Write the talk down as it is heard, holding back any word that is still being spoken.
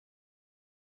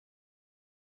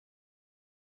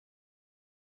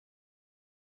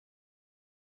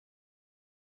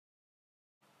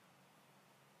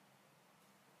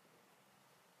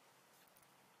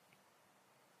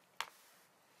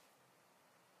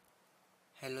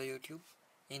Hello YouTube,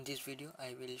 in this video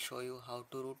I will show you how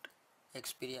to root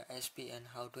Xperia SP and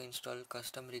how to install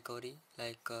custom recovery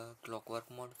like clockwork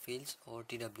mode, fields or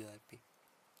TWRP.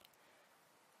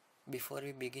 Before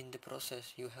we begin the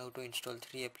process, you have to install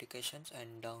 3 applications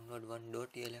and download one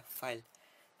 .elf file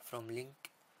from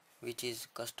link which is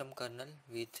custom kernel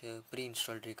with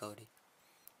pre-installed recovery.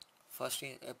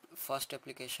 First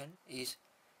application is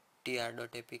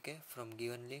tr.apk from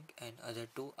given link and other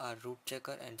two are root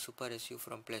checker and super su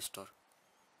from Play Store.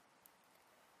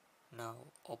 Now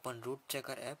open root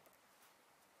checker app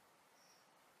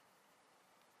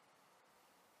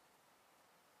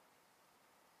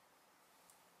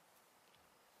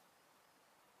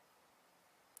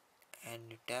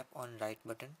and tap on right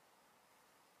button.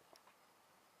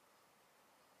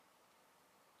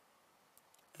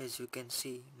 As you can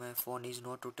see, my phone is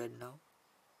not rooted now.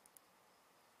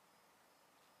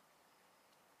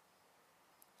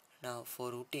 Now for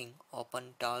rooting,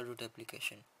 open Towelroot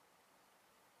application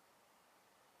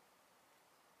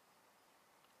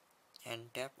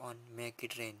and tap on make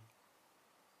it rain.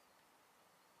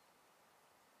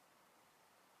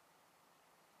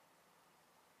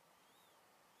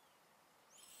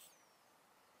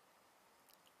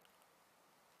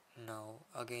 Now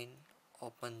again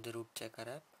open the root checker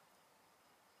app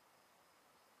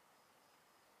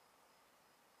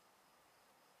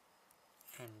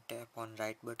and tap on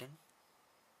right button.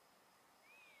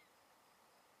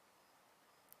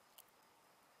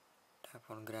 Tap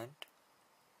on grant.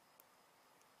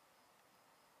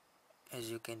 As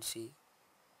you can see,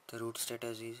 the root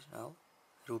status is now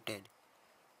rooted.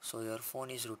 So your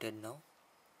phone is rooted now.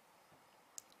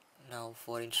 Now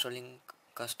for installing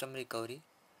custom recovery,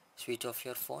 switch off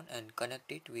your phone and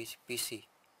connect it with PC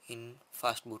in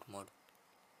fast boot mode.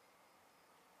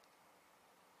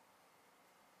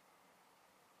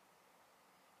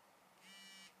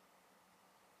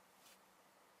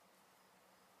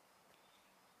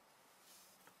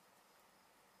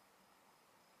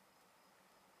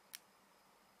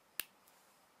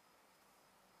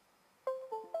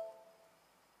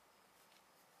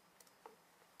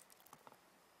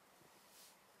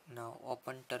 Now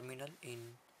open terminal in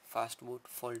fastboot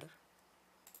folder.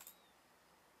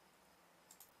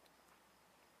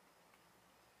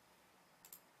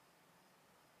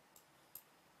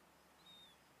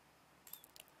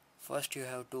 First you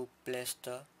have to place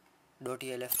the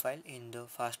 .elf file in the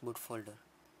fastboot folder.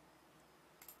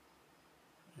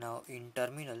 Now in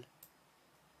terminal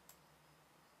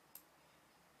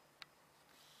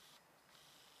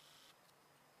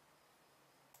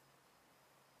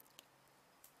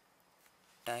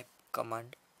type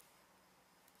command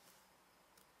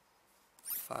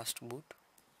fastboot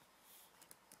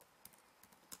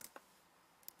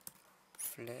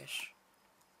flash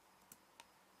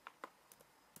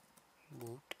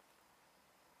boot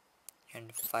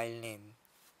and file name.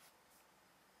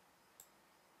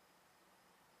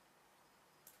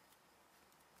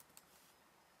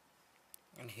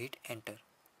 And hit enter.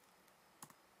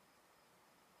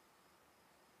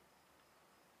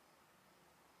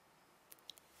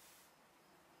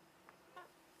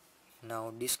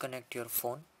 Now disconnect your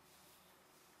phone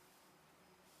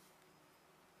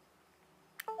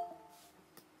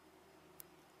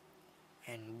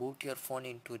and boot your phone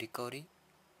into recovery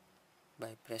by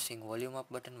pressing volume up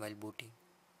button while booting.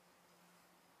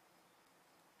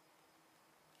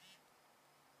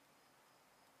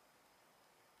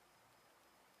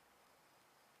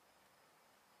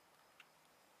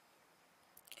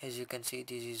 As you can see,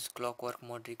 this is clockwork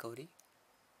mode recovery.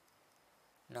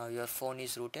 Now your phone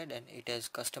is rooted and it has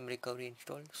custom recovery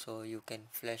installed, so you can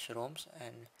flash ROMs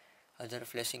and other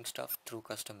flashing stuff through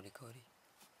custom recovery.